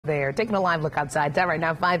there. Taking a live look outside. Time right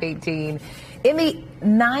now, 5:18. In the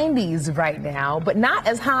 90s right now, but not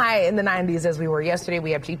as high in the 90s as we were yesterday.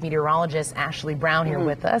 We have Chief Meteorologist Ashley Brown here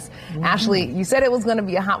with us. Ashley, you said it was going to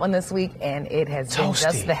be a hot one this week, and it has been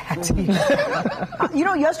just that. You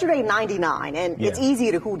know, yesterday 99, and it's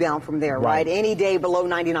easy to cool down from there, right? Any day below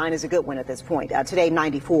 99 is a good one at this point. Today,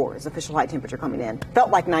 94 is official high temperature coming in.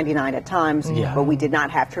 Felt like 99 at times, but we did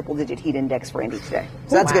not have triple-digit heat index for Indy today.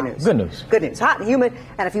 So that's good news. Good news. Good news. Hot and humid,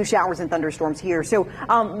 and a few showers and thunderstorms here. So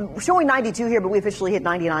showing 92 here, but we officially hit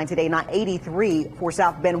 99 today, not 83 for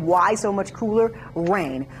South Bend. Why so much cooler?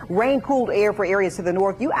 Rain. Rain cooled air for areas to the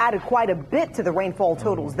north. You added quite a bit to the rainfall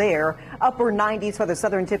totals there. Upper 90s for the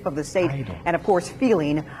southern tip of the state, and of course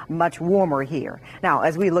feeling much warmer here. Now,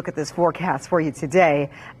 as we look at this forecast for you today,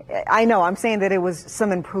 I know I'm saying that it was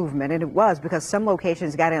some improvement, and it was because some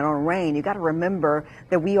locations got in on rain. You got to remember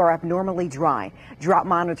that we are abnormally dry. Drought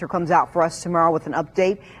monitor comes out for us tomorrow with an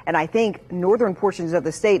update, and I think northern portions of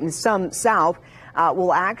the state and some south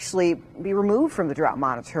will actually be removed from the drought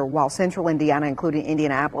monitor, while central Indiana, including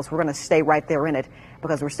Indianapolis, we're going to stay right there in it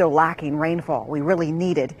because we're still lacking rainfall. We really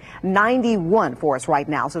need it. 91 for us right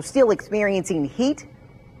now, so still experiencing heat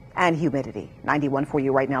and humidity. 91 for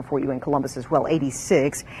you right now, for you in Columbus as well,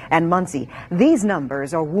 86 and Muncie. These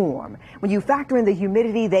numbers are warm. When you factor in the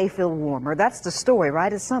humidity, they feel warmer. That's the story,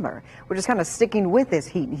 right? It's summer. We're just kind of sticking with this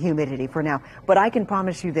heat and humidity for now. But I can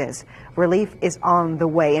promise you this, relief is on the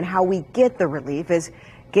way. And how we get the relief is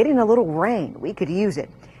getting a little rain. We could use it.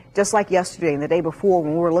 Just like yesterday and the day before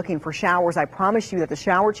when we were looking for showers, I promised you that the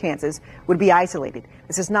shower chances would be isolated.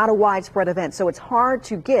 This is not a widespread event, so it's hard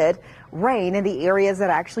to get rain in the areas that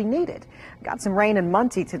actually need it. Got some rain in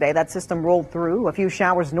Muncie today. That system rolled through. A few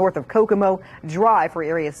showers north of Kokomo, dry for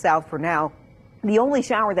areas south for now. The only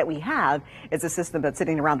shower that we have is a system that's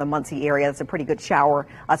sitting around the Muncie area. That's a pretty good shower.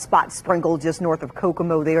 A spot sprinkled just north of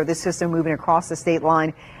Kokomo there. This system moving across the state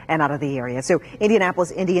line and out of the area. So Indianapolis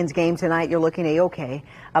Indians game tonight, you're looking A-OK.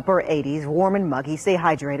 Upper 80s, warm and muggy. Stay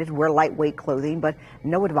hydrated. Wear lightweight clothing, but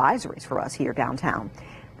no advisories for us here downtown.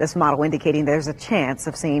 This model indicating there's a chance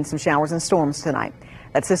of seeing some showers and storms tonight.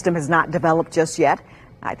 That system has not developed just yet.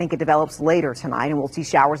 I think it develops later tonight, and we'll see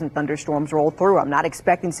showers and thunderstorms roll through. I'm not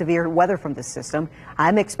expecting severe weather from this system.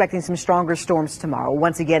 I'm expecting some stronger storms tomorrow.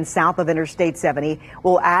 Once again, south of Interstate 70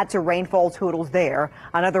 will add to rainfall totals there.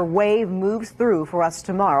 Another wave moves through for us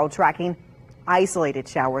tomorrow, tracking isolated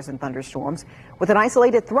showers and thunderstorms with an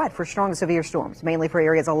isolated threat for strong severe storms, mainly for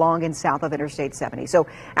areas along and south of Interstate 70. So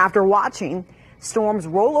after watching storms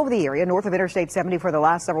roll over the area north of Interstate 70 for the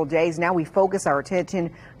last several days, now we focus our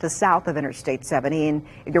attention to south of Interstate 70. And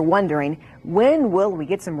if you're wondering, when will we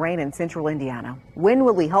get some rain in central Indiana? When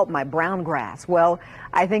will we help my brown grass? Well,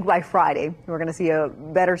 I think by Friday, we're going to see a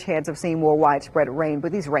better chance of seeing more widespread rain,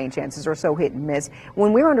 but these rain chances are so hit and miss.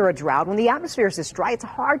 When we're under a drought, when the atmosphere is this dry, it's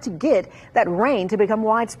hard to get that rain to become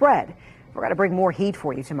widespread. We're going to bring more heat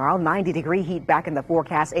for you tomorrow, 90-degree heat back in the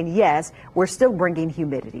forecast. And yes, we're still bringing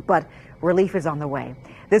humidity, but relief is on the way.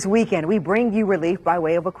 This weekend, we bring you relief by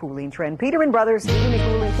way of a cooling trend. Peterman Brothers heating and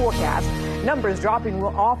cooling forecast. Numbers dropping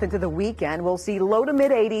off into the weekend. We'll see low to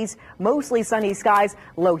mid 80s, mostly sunny skies,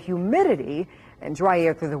 low humidity, and dry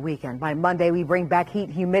air through the weekend. By Monday, we bring back heat,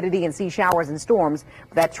 humidity, and see showers and storms.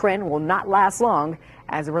 But that trend will not last long,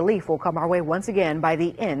 as relief will come our way once again by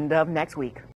the end of next week.